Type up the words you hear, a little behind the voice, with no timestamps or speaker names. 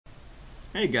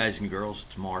Hey guys and girls,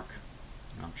 it's Mark.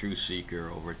 I'm Truth Seeker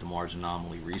over at the Mars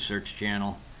Anomaly Research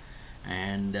Channel,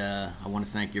 and I want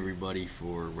to thank everybody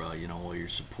for all your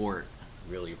support.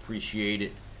 I really appreciate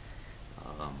it.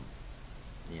 Um,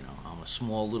 I'm a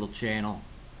small little channel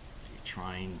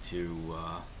trying to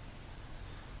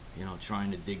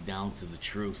trying to dig down to the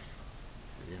truth.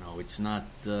 It's not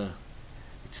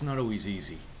always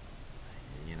easy.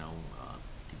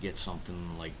 To get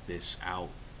something like this out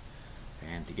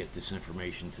and to get this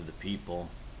information to the people.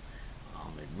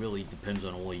 It really depends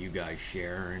on all you guys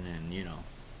sharing and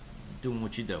doing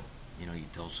what you do. You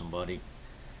tell somebody,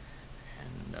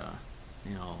 and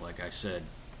like I said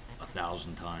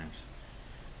 1,000 times,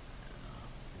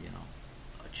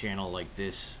 a channel like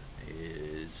this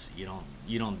is you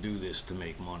don't do this to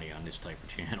make money on this type of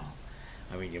channel.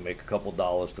 I mean, you make a couple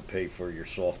dollars to pay for your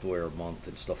software a month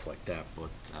and stuff like that, but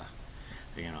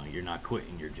you're not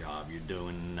quitting your job. You're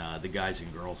doing the guys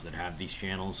and girls that have these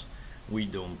channels. We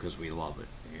do them because we love it.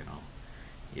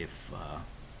 If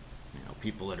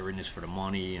people that are in this for the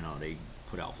money, they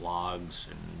put out vlogs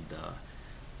and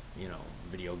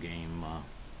video game,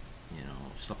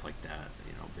 stuff like that.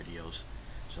 Videos.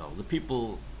 So the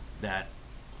people that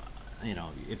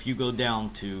if you go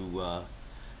down to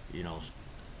you know,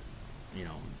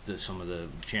 some of the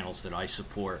channels that I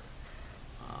support.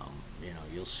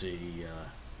 You'll see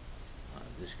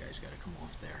this guy's got to come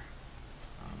off there.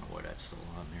 I don't know why that's still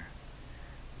on there,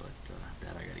 but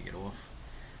that I got to get off.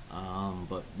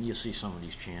 But you'll see some of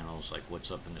these channels like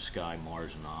What's Up in the Sky,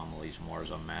 Mars Anomalies, Mars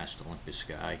Unmasked,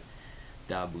 TheOlympusSky,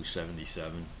 Dabu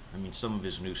 77. I mean, some of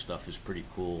his new stuff is pretty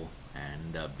cool,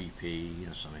 and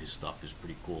BP, some of his stuff is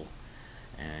pretty cool.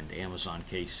 And Amazon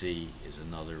KC is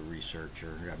another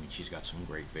researcher. I mean, she's got some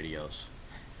great videos.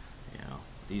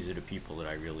 These are the people that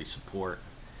I really support.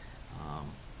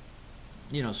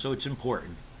 So it's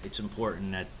important. It's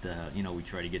important that we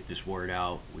try to get this word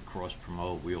out. We cross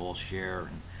promote. We all share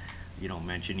and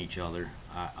mention each other.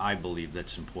 I believe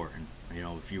that's important.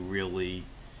 If you really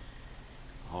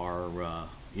are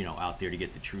out there to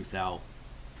get the truth out,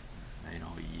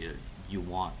 you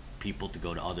want people to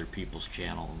go to other people's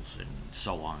channels and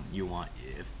so on. You want,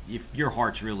 if your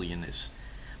heart's really in this,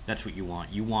 that's what you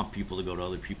want. You want people to go to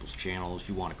other people's channels.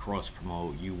 You want to cross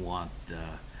promote. You want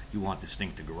this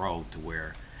thing to grow to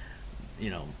where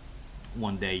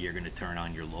one day you're going to turn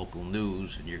on your local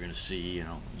news and you're going to see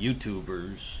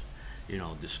YouTubers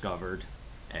discovered,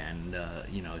 and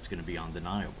it's going to be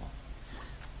undeniable.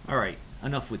 All right,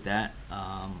 enough with that.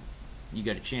 You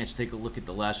got a chance to take a look at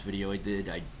the last video I did.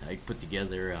 I put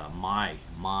together my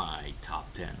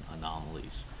top 10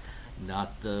 anomalies,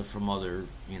 not from other.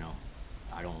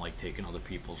 I don't like taking other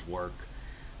people's work,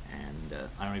 and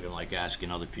I don't even like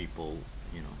asking other people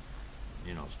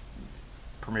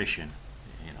permission.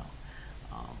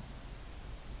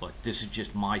 But this is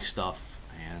just my stuff,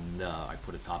 and I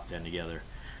put a top 10 together.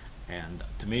 And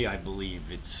to me, I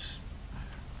believe it's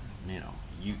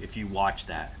if you watch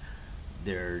that,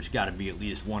 there's got to be at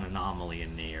least one anomaly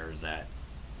in there that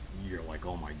you're like,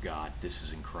 oh my god, this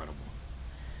is incredible.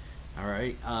 All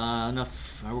right,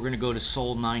 enough. We're going to go to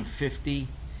Sol 950.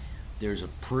 There's a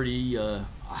pretty,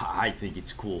 I think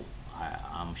it's cool.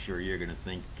 I'm sure you're going to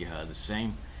think the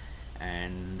same.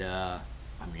 And, I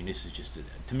mean, this is just,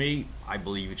 to me, I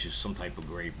believe it's just some type of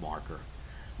grave marker,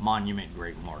 monument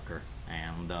grave marker.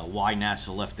 And why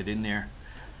NASA left it in there,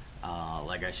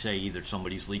 like I say, either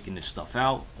somebody's leaking this stuff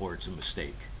out or it's a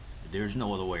mistake. There's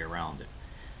no other way around it.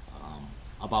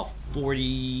 About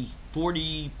 40%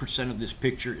 of this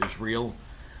picture is real.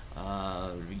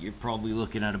 You're probably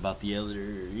looking at about the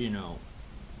other,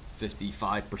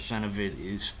 55% of it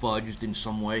is fudged in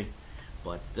some way.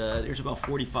 But there's about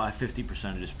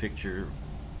 45-50% of this picture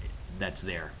that's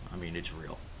there. I mean, it's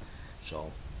real.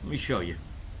 So let me show you.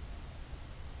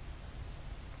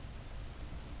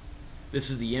 This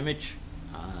is the image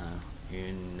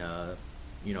in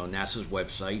NASA's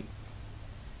website.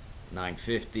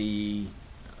 950.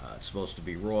 It's supposed to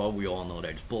be raw. We all know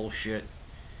that's bullshit,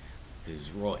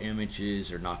 because raw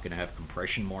images are not going to have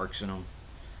compression marks in them,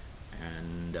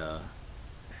 and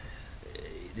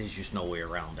there's just no way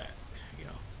around that.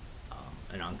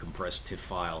 An uncompressed TIFF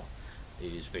file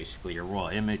is basically a raw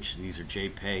image. These are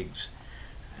JPEGs,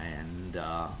 and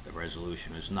the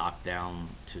resolution is knocked down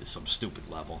to some stupid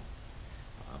level.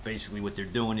 Basically what they're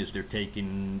doing is they're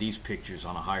taking these pictures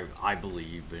on I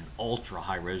believe, an ultra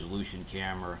high resolution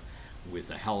camera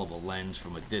with a hell of a lens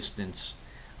from a distance,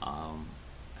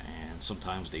 and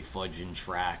sometimes they fudge in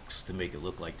tracks to make it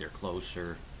look like they're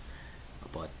closer,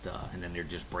 but and then they're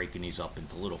just breaking these up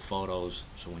into little photos,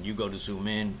 so when you go to zoom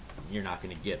in, you're not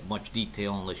going to get much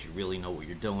detail unless you really know what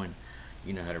you're doing.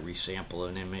 you know how to resample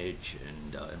an image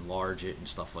and enlarge it and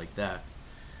stuff like that.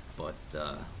 But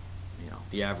you know,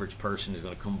 the average person is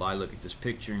going to come by, look at this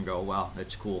picture, and go, "Wow,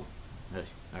 that's cool. Hey,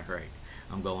 all right,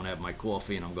 I'm going to have my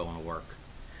coffee and I'm going to work."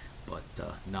 But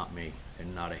not me,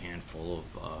 and not a handful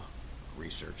of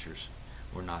researchers.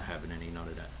 We're not having any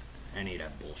of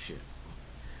that bullshit.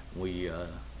 We,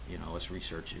 you know, as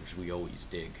researchers, we always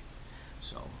dig.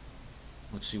 So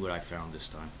let's see what I found this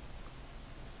time.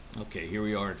 Okay, here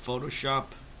we are in Photoshop.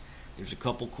 There's a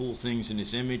couple cool things in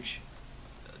this image.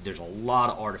 There's a lot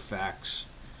of artifacts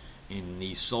in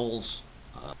these soles.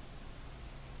 Alright.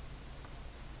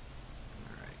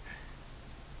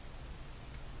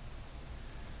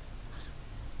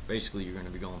 Basically, you're going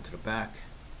to be going to the back,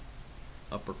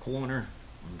 upper corner.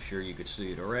 I'm sure you could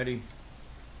see it already.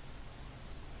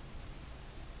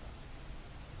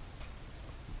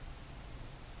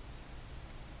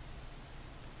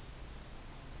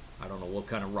 I don't know what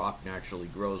kind of rock naturally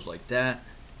grows like that,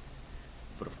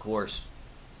 but of course,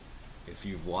 if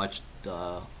you've watched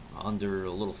under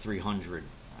a little 300,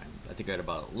 I think I had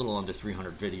about a little under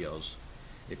 300 videos.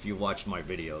 If you watched my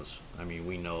videos, I mean,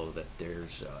 we know that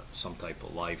there's some type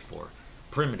of life, or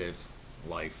primitive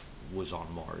life was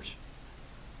on Mars.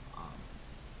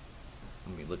 I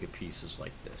mean, look at pieces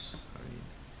like this. I mean,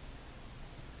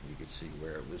 you could see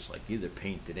where it was like either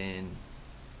painted in.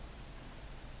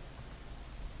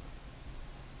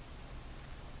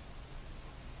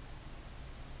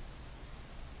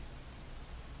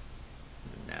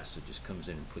 And NASA just comes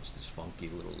in and puts this funky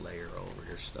little layer over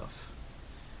their stuff.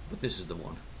 But this is the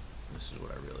one. This is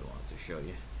what I really wanted to show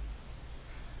you.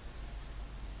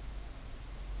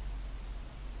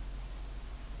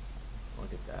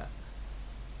 Look at that.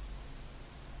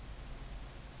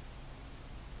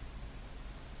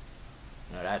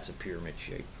 Now that's a pyramid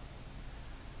shape.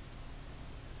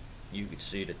 You could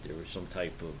see that there was some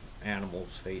type of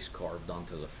animal's face carved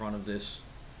onto the front of this.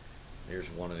 There's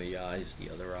one of the eyes, the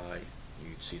other eye.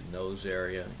 You can see the nose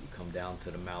area. You come down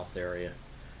to the mouth area.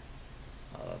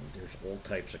 There's all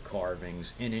types of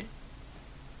carvings in it.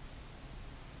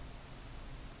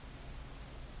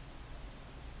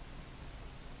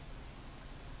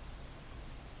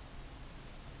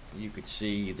 You could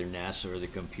see either NASA or the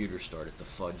computer started to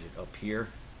fudge it up here.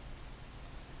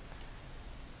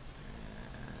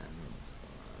 And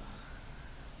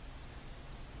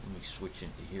let me switch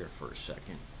into here for a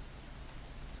second.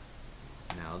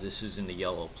 Now this is in the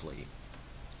yellow plate.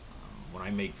 When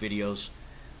I make videos,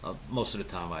 most of the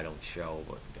time I don't show,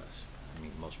 but I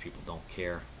mean, most people don't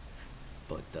care.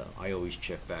 But I always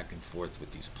check back and forth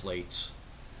with these plates,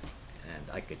 and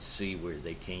I could see where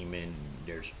they came in.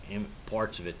 There's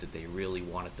parts of it that they really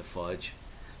wanted to fudge.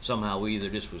 Somehow either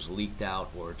this was leaked out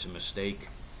or it's a mistake,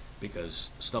 because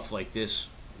stuff like this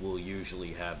will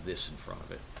usually have this in front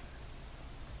of it.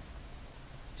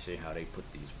 See how they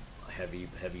put these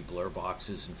heavy blur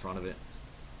boxes in front of it,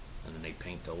 and then they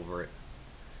paint over it.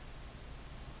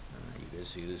 You can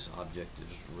see this object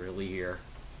is really here.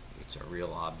 It's a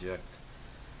real object.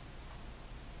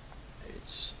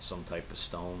 It's some type of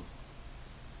stone.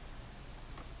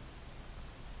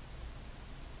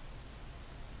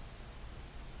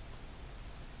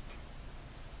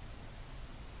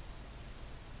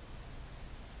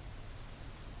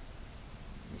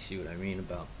 You see what I mean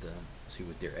about see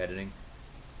what they're editing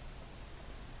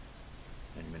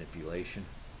and manipulation.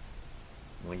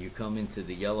 When you come into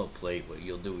the yellow plate, what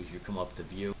you'll do is you come up to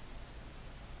view.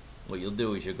 What you'll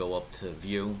do is you go up to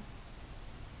view,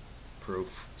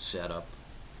 proof, setup,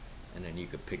 and then you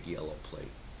can pick yellow plate.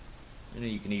 And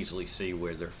then you can easily see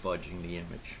where they're fudging the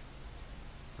image.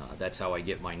 That's how I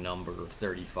get my number of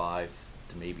 35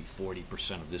 to maybe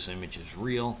 40% of this image is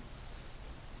real.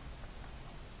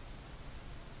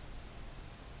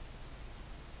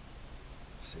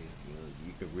 See,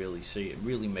 you could really see it.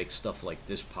 Really makes stuff like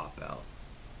this pop out.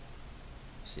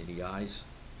 See the eyes,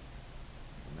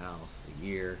 the mouth, the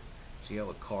ear. See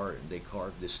how they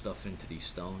carved this stuff into these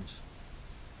stones?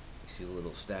 You see the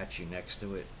little statue next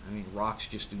to it? I mean, rocks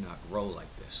just do not grow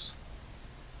like this.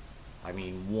 I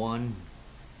mean, one,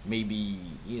 maybe,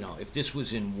 you know, if this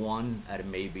was in one out of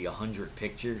maybe 100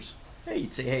 pictures, hey,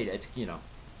 you'd say, hey, that's, you know,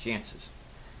 chances.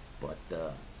 But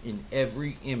in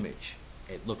every image,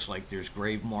 it looks like there's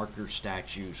grave marker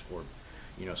statues, or,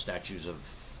 you know, statues of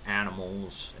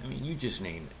animals. I mean, you just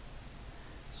name it.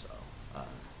 So,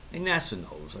 and NASA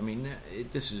knows. I mean,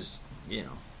 this is, you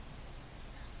know,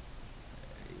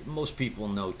 most people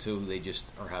know too. They just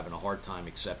are having a hard time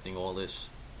accepting all this.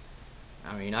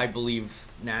 I mean, I believe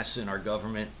NASA and our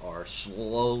government are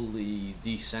slowly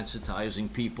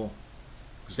desensitizing people,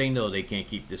 because they know they can't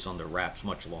keep this under wraps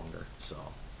much longer. So,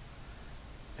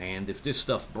 And if this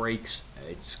stuff breaks,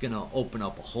 it's going to open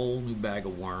up a whole new bag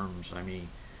of worms. I mean,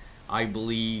 I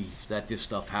believe that this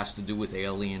stuff has to do with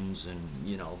aliens and,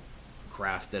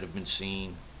 craft that have been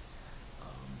seen.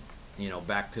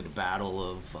 Back to the Battle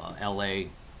of L.A.,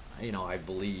 I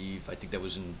think that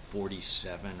was in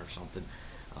 47 or something,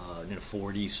 in the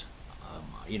 40s,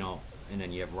 and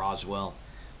then you have Roswell.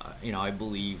 I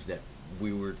believe that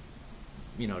we were,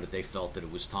 that they felt that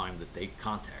it was time that they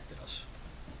contacted us.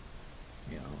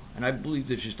 And I believe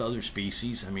there's just other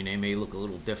species. I mean, they may look a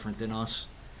little different than us,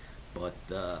 but,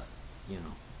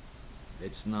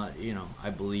 it's not, I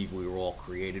believe we were all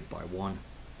created by one.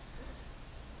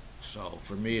 So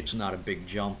for me, it's not a big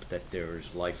jump that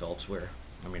there's life elsewhere.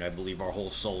 I mean, I believe our whole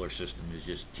solar system is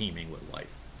just teeming with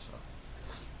life. So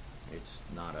it's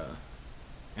not a,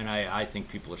 and I think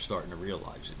people are starting to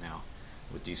realize it now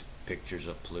with these pictures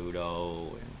of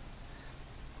Pluto and,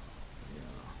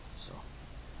 so.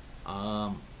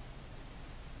 All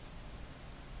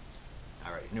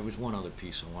right, and there was one other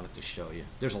piece I wanted to show you.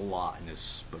 There's a lot in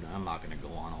this, but I'm not going to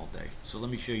go on all day. So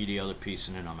let me show you the other piece,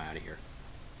 and then I'm out of here.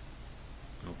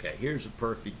 Okay, here's a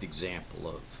perfect example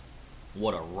of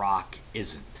what a rock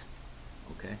isn't.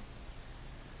 Okay?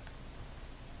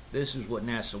 This is what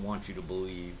NASA wants you to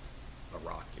believe a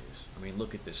rock is. I mean,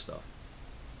 look at this stuff.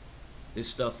 This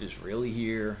stuff is really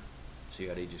here. See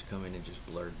how they just come in and just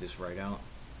blurred this right out?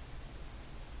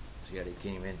 See how they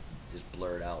came in, just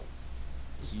blurred out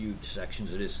huge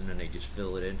sections of this, and then they just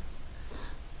fill it in.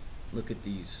 Look at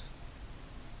these.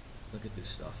 Look at this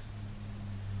stuff.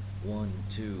 1,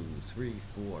 2, 3,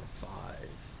 4,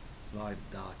 5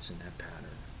 dots in that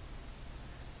pattern.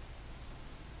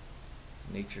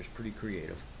 Nature's pretty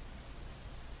creative.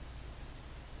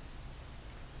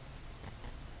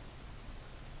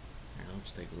 Now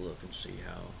let's take a look and see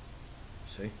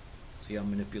how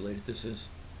manipulated this is.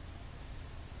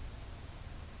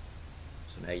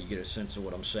 So now you get a sense of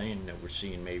what I'm saying, that we're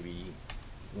seeing maybe,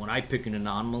 when I pick an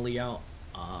anomaly out,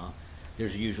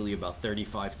 there's usually about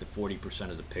 35 to 40%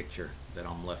 of the picture that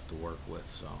I'm left to work with.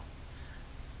 So,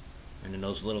 and in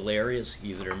those little areas,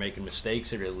 either they're making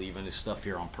mistakes or they're leaving this stuff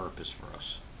here on purpose for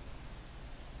us.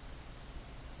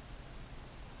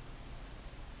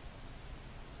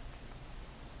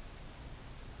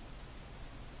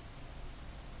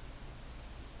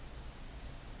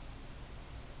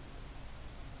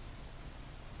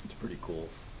 It's pretty cool.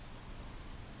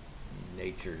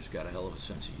 Nature's got a hell of a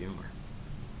sense of humor.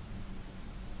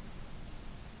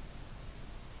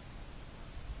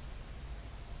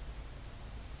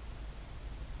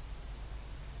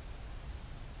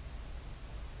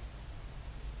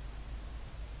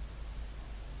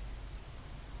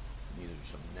 These are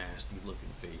some nasty looking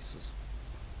faces.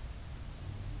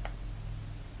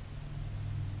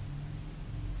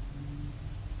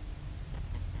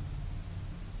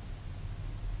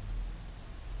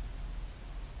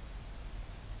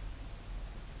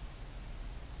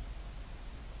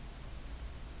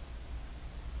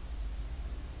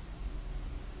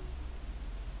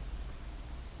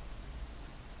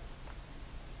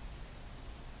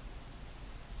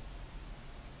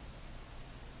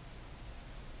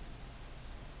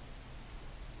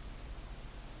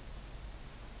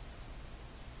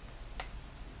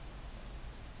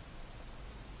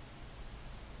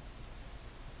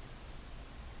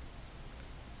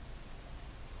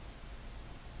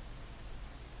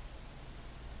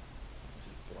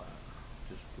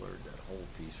 Blurred that whole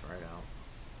piece right out.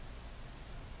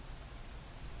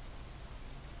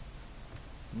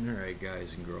 Alright,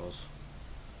 guys and girls,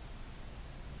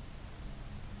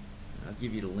 I'll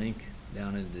give you the link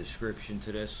down in the description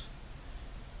to this.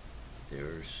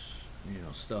 There's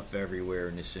stuff everywhere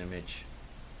in this image.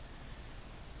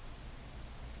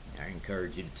 I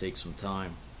encourage you to take some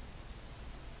time.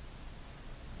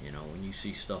 When you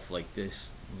see stuff like this,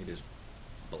 you just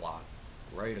blot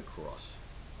right across.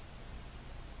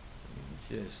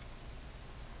 Just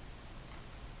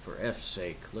for F's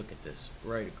sake, look at this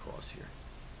right across here.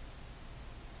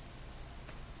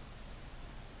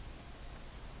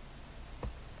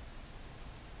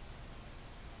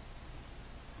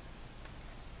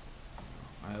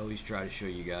 I always try to show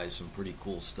you guys some pretty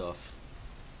cool stuff.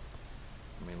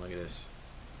 I mean, look at this.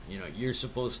 You're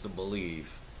supposed to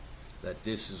believe that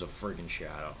this is a friggin'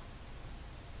 shadow.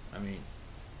 I mean,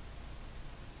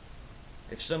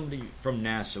 if somebody from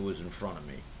NASA was in front of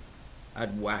me,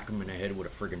 I'd whack him in the head with a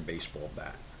friggin' baseball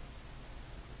bat.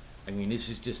 I mean, this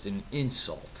is just an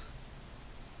insult.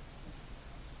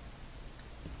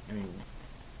 I mean,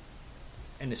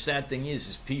 and the sad thing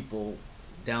is people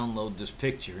download this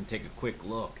picture and take a quick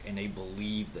look and they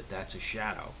believe that that's a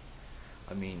shadow.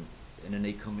 I mean, and then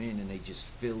they come in and they just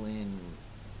fill in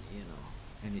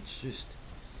and it's just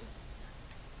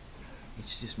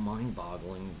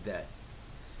mind-boggling that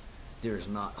there's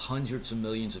not hundreds of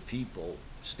millions of people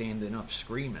standing up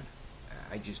screaming.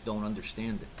 I just don't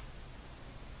understand it.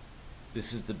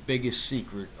 This is the biggest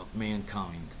secret of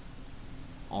mankind.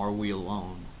 Are we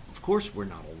alone? Of course we're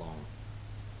not alone.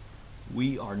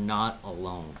 We are not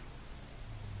alone.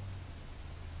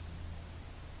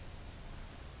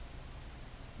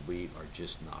 We are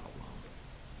just not alone.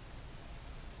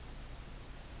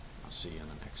 I'll see you in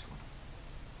the next one.